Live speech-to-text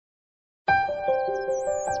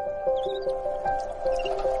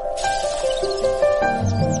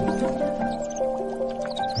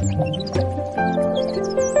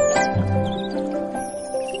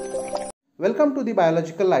Welcome to the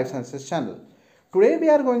Biological Life Sciences channel. Today we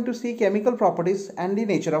are going to see chemical properties and the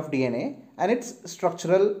nature of DNA and its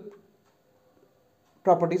structural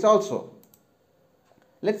properties also.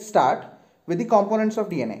 Let's start with the components of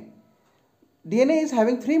DNA. DNA is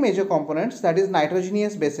having three major components, that is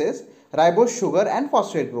nitrogenous bases, ribose sugar and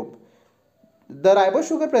phosphate group. The ribose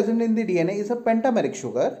sugar present in the DNA is a pentameric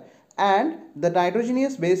sugar and the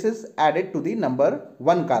nitrogenous base is added to the number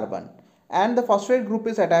 1 carbon and the phosphate group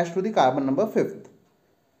is attached to the carbon number 5th.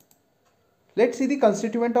 Let's see the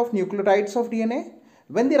constituent of nucleotides of DNA.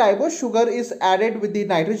 When the ribose sugar is added with the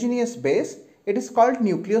nitrogenous base, it is called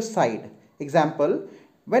nucleoside. Example,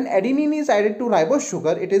 when adenine is added to ribose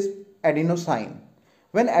sugar, it is adenosine.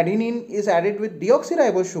 When adenine is added with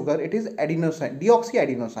deoxyribose sugar, it is adenosine,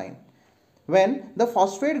 deoxyadenosine. When the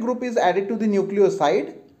phosphate group is added to the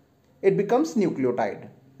nucleoside, it becomes nucleotide.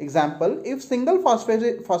 Example, if single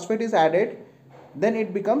phosphate is added, then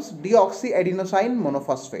it becomes deoxyadenosine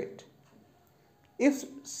monophosphate. If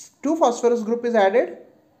two phosphorus group is added,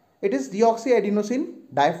 it is deoxyadenosine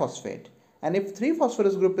diphosphate. And if three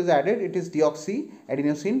phosphorus group is added, it is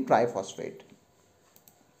deoxyadenosine triphosphate.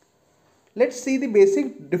 Let's see the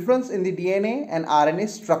basic difference in the DNA and RNA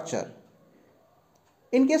structure.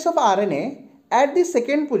 In case of RNA, at the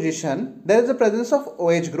second position, there is the presence of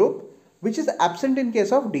OH group, which is absent in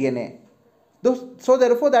case of DNA. So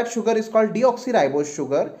therefore that sugar is called deoxyribose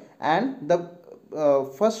sugar and the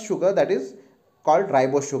first sugar, that is called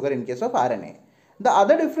ribose sugar in case of RNA. The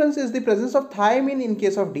other difference is the presence of thymine in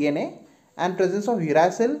case of DNA and presence of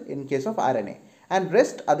uracil in case of RNA, and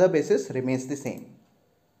rest other bases remains the same.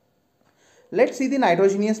 Let's see the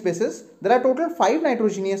nitrogenous bases. There are total 5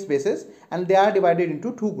 nitrogenous bases and they are divided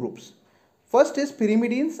into two groups. First is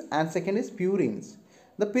pyrimidines and second is purines.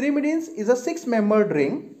 The pyrimidines is a 6-membered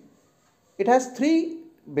ring. It has 3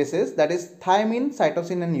 bases, that is thymine,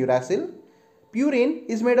 cytosine and uracil. Purine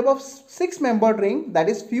is made up of 6-membered ring that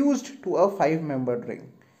is fused to a 5-membered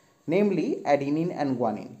ring, namely adenine and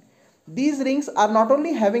guanine. These rings are not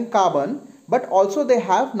only having carbon but also they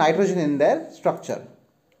have nitrogen in their structure.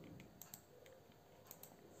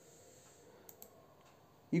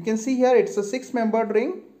 You can see here it's a 6-membered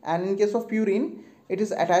ring, and in case of purine it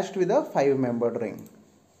is attached with a 5-membered ring.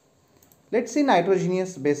 Let's see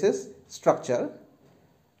nitrogenous bases structure.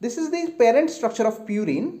 This is the parent structure of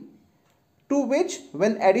purine, to which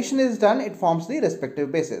when addition is done it forms the respective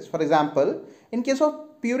bases. For example, in case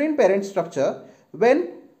of purine parent structure,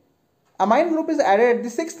 when amine group is added at the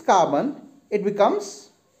 6th carbon, it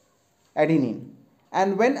becomes adenine.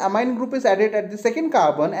 And when amine group is added at the 2nd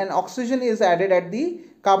carbon and oxygen is added at the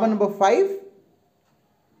carbon number 5,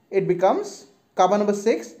 it becomes carbon number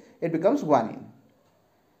 6, it becomes guanine.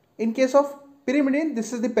 In case of pyrimidine,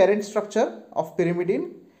 this is the parent structure of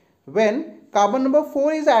pyrimidine. When carbon number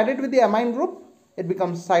 4 is added with the amine group, it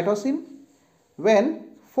becomes cytosine. When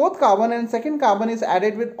 4th carbon and 2nd carbon is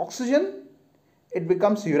added with oxygen, it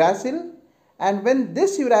becomes uracil. And when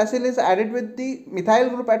this uracil is added with the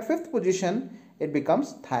methyl group at 5th position, it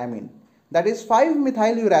becomes thymine. That is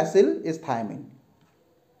 5-methyl uracil is thymine.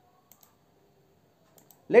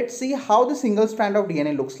 Let's see how the single strand of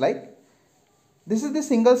DNA looks like. This is the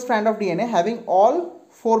single strand of DNA having all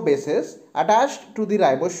 4 bases attached to the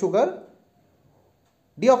ribose sugar,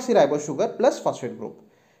 deoxyribose sugar plus phosphate group.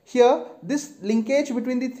 Here this linkage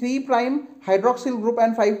between the 3' hydroxyl group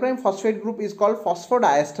and 5' phosphate group is called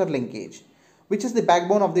phosphodiester linkage, which is the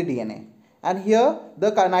backbone of the DNA. And here the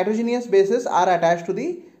nitrogenous bases are attached to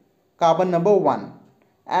the carbon number 1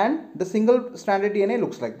 and the single stranded DNA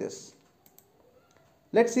looks like this.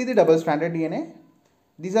 Let's see the double stranded DNA.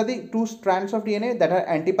 These are the 2 strands of DNA that are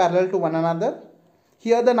anti-parallel to one another.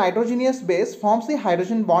 Here the nitrogenous base forms the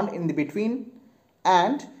hydrogen bond in the between,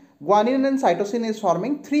 and guanine and cytosine is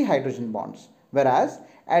forming 3 hydrogen bonds, whereas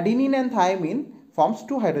adenine and thymine forms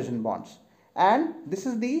 2 hydrogen bonds. And this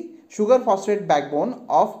is the sugar phosphate backbone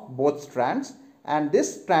of both strands, and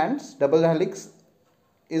this strand's double helix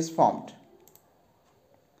is formed.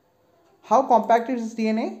 How compact is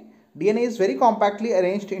DNA? DNA is very compactly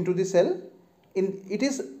arranged into the cell. It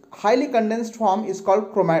is highly condensed form is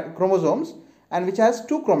called chromosomes, and which has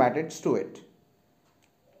 2 chromatids to it.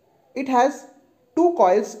 It has 2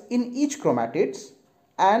 coils in each chromatids,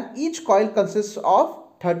 and each coil consists of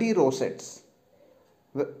 30 rosettes.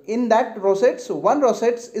 In that rosettes, one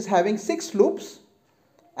rosette is having 6 loops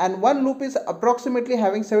and one loop is approximately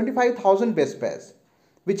having 75,000 base pairs,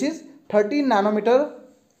 which is 13 nanometer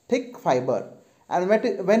thick fiber, and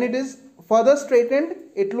when it is further straightened,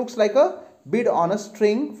 it looks like a bead on a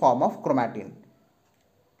string form of chromatin.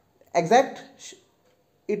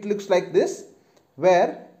 it looks like this,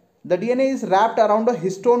 where the DNA is wrapped around a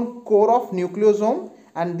histone core of nucleosome,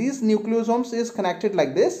 and these nucleosomes is connected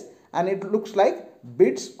like this, and it looks like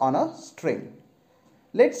bits on a string.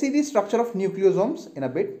 Let's see the structure of nucleosomes in a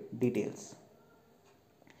bit details.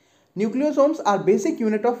 Nucleosomes are basic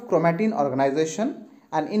unit of chromatin organization,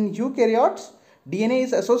 and in eukaryotes, DNA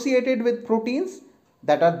is associated with proteins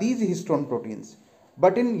that are these histone proteins.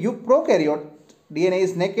 But in prokaryote, DNA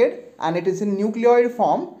is naked and it is in nucleoid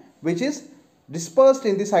form, which is dispersed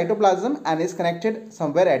in the cytoplasm and is connected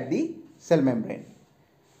somewhere at the cell membrane.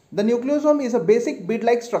 The nucleosome is a basic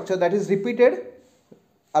bead-like structure that is repeated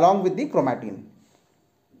along with the chromatin.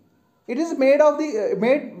 It is made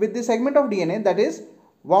with the segment of DNA that is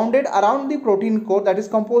wounded around the protein core that is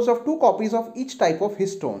composed of 2 copies of each type of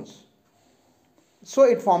histones. So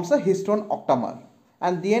it forms a histone octamer,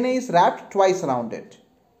 and DNA is wrapped twice around it.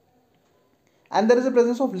 And there is a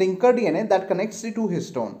presence of linker DNA that connects the 2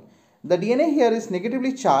 histone. The DNA here is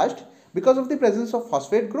negatively charged because of the presence of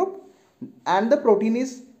phosphate group, and the protein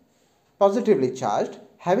is positively charged,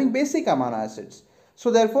 having basic amino acids.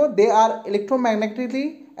 So therefore they are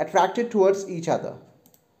electromagnetically attracted towards each other.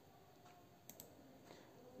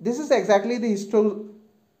 This is exactly the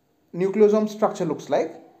nucleosome structure looks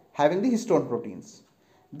like, having the histone proteins.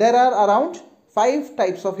 There are around 5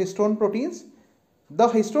 types of histone proteins. The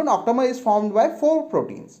histone octamer is formed by 4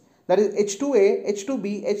 proteins, that is H2A,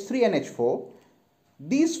 H2B, H3 and H4.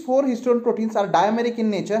 These 4 histone proteins are dimeric in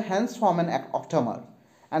nature, hence form an octamer,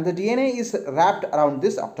 and the DNA is wrapped around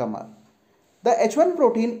this octamer. The H1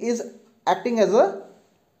 protein is acting as a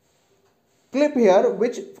clip here,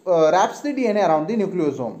 which wraps the DNA around the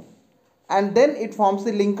nucleosome, and then it forms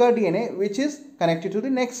the linker DNA, which is connected to the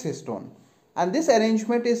next histone, and this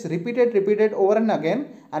arrangement is repeated over and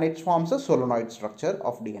again, and it forms a solenoid structure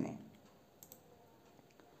of DNA.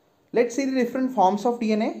 Let's see the different forms of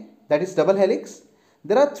DNA, that is double helix.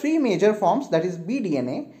 There are 3 major forms, that is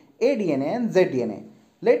bDNA, aDNA and zDNA.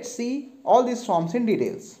 Let's see all these forms in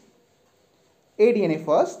details. aDNA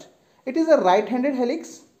first. It is a right-handed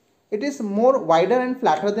helix. It is more wider and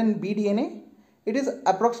flatter than bDNA. It is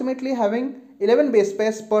approximately having 11 base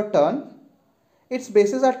pairs per turn. Its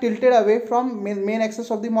bases are tilted away from main axis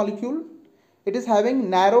of the molecule. It is having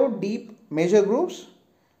narrow, deep major grooves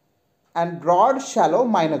and broad, shallow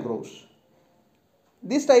minor grooves.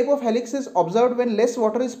 This type of helix is observed when less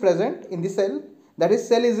water is present in the cell, that is,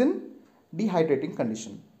 cell is in dehydrating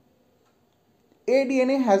condition.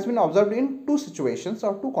 aDNA has been observed in 2 situations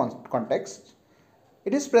or 2 contexts.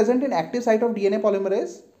 It is present in active site of DNA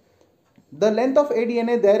polymerase. The length of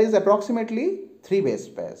aDNA there is approximately 3 base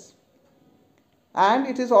pairs. And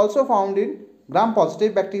it is also found in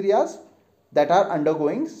gram-positive bacteria that are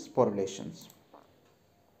undergoing sporulations.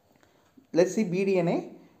 Let's see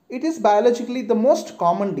bDNA. It is biologically the most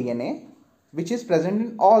common DNA which is present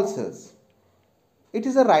in all cells. It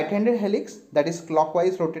is a right-handed helix that is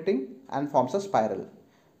clockwise rotating and forms a spiral.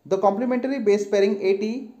 The complementary base pairing AT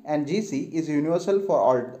and GC is universal for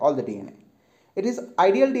all the DNA. It is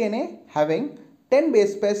ideal DNA having 10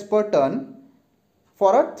 base pairs per turn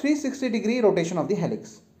for a 360-degree rotation of the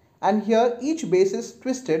helix. And here each base is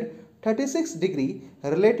twisted 36 degrees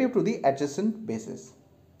relative to the adjacent bases.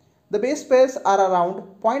 The base pairs are around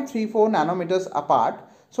 0.34 nanometers apart,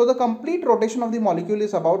 so the complete rotation of the molecule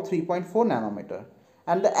is about 3.4 nanometer,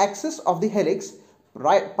 and the axis of the helix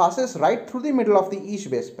passes right through the middle of each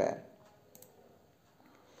base pair.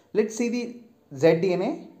 Let's see the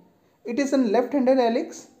zDNA. It is a left-handed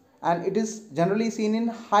helix and it is generally seen in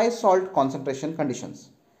high salt concentration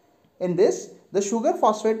conditions. In this, the sugar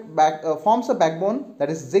phosphate forms a backbone that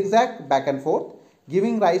is zigzag back and forth,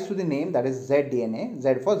 giving rise to the name that is zDNA,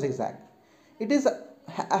 Z for zigzag. It is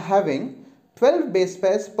having 12 base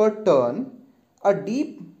pairs per turn, a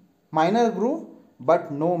deep minor groove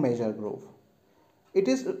but no major groove. It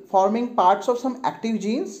is forming parts of some active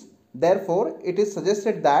genes. Therefore, it is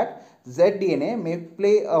suggested that zDNA may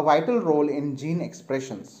play a vital role in gene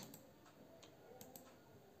expressions.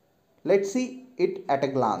 Let's see it at a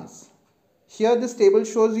glance. Here this table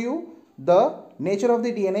shows you the nature of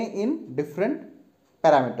the DNA in different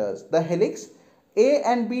parameters. The helix A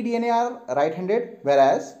and B DNA are right-handed,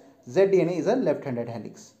 whereas zDNA is a left-handed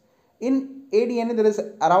helix. In A DNA there is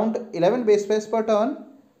around 11 base pairs per turn.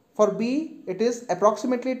 For B it is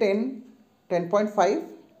approximately 10.5,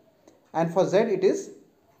 and for Z it is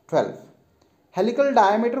 12. Helical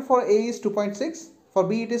diameter for A is 2.6, for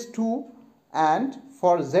B it is 2, and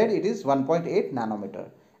for Z it is 1.8 nanometer.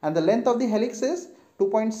 And the length of the helix is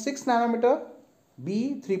 2.6 nanometer,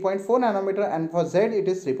 B 3.4 nanometer, and for Z it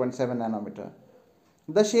is 3.7 nanometer.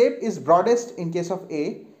 The shape is broadest in case of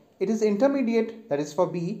A. it is intermediate, that is for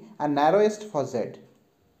B, and narrowest for Z.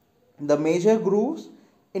 The major grooves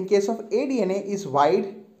in case of A DNA is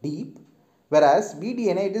wide, deep, whereas B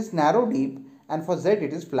DNA it is narrow, deep, and for Z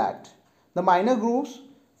it is flat. The minor grooves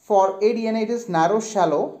for A DNA it is narrow,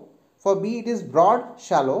 shallow, for B it is broad,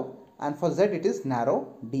 shallow, and for Z it is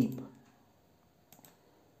narrow, deep.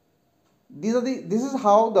 This is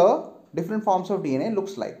how the different forms of DNA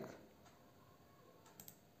looks like.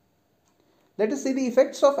 Let us see the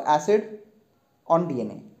effects of acid on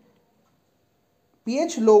DNA.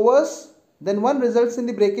 pH lowers than 1 results in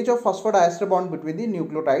the breakage of phosphodiester bond between the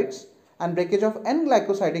nucleotides and breakage of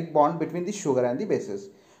N-glycosidic bond between the sugar and the bases.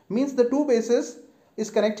 Means the two bases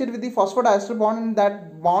is connected with the phosphodiester bond and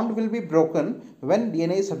that bond will be broken when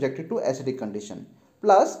DNA is subjected to acidic condition.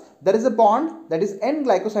 Plus, there is a bond, that is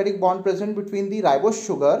N-glycosidic bond present between the ribose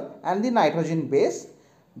sugar and the nitrogen base,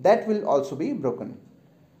 that will also be broken.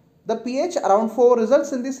 The pH around 4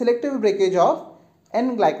 results in the selective breakage of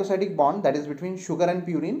N-glycosidic bond, that is between sugar and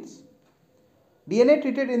purines. DNA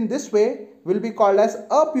treated in this way will be called as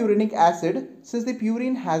apurinic acid since the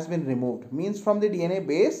purine has been removed. Means from the DNA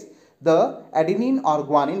base, the adenine or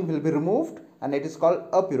guanine will be removed and it is called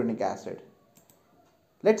apurinic acid.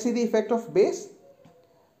 Let's see the effect of base.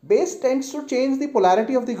 Base tends to change the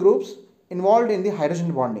polarity of the groups involved in the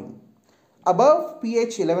hydrogen bonding. Above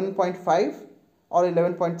pH 11.5 or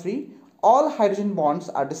 11.3, all hydrogen bonds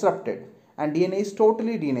are disrupted and DNA is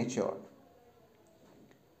totally denatured.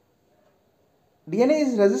 DNA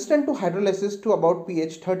is resistant to hydrolysis to about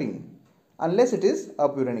pH 13 unless it is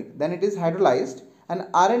apurinic. Then it is hydrolyzed and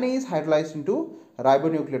RNA is hydrolyzed into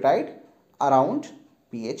ribonucleotide around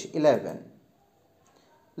pH 11.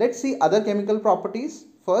 Let's see other chemical properties.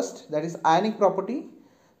 First, that is ionic property.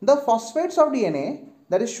 The phosphates of DNA,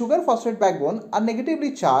 that is sugar phosphate backbone, are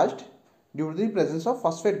negatively charged due to the presence of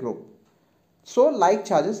phosphate group. So like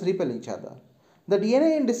charges repel each other. The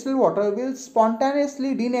DNA in distilled water will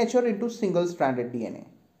spontaneously denature into single-stranded DNA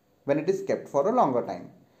when it is kept for a longer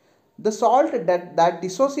time. The salt that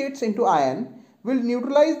dissociates into ion will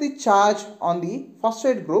neutralize the charge on the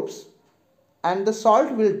phosphate groups and the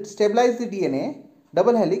salt will stabilize the DNA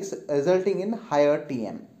double helix resulting in higher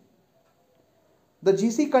Tm. The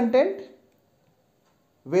GC content,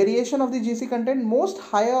 variation of the GC content, most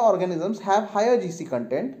higher organisms have higher GC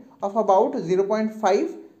content of about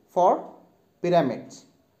 0.5 for pyramids.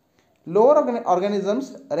 Lower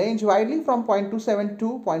organisms range widely from 0.27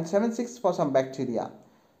 to 0.76 for some bacteria.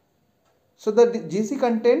 So the GC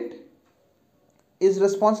content is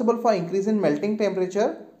responsible for increase in melting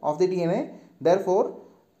temperature of the DNA. Therefore,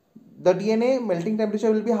 the DNA melting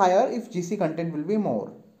temperature will be higher if GC content will be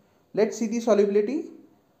more. Let's see the solubility.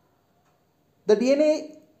 The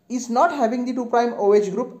DNA is not having the 2' OH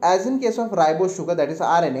group as in case of ribose sugar, that is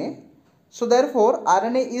RNA. So therefore,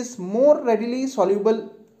 RNA is more readily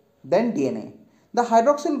soluble than DNA. The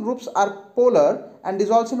hydroxyl groups are polar and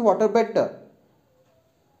dissolves in water better.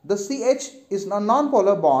 The CH is a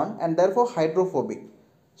non-polar bond and therefore hydrophobic.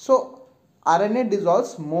 So RNA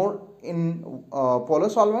dissolves more in polar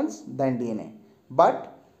solvents than DNA.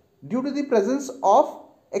 But due to the presence of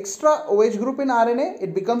extra OH group in RNA,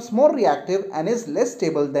 it becomes more reactive and is less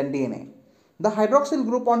stable than DNA. The hydroxyl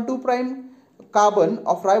group on 2' carbon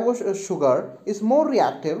of ribose sugar is more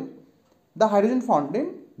reactive, the hydrogen found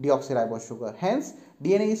in deoxyribose sugar. Hence,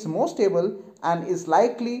 DNA is more stable and is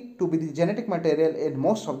likely to be the genetic material in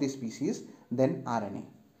most of the species than RNA.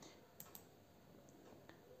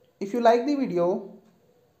 If you like the video,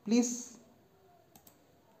 please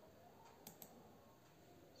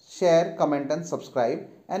share, comment and subscribe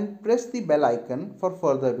and press the bell icon for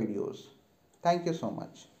further videos. Thank you so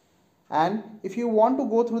much. And if you want to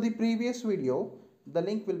go through the previous video, the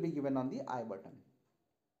link will be given on the I button.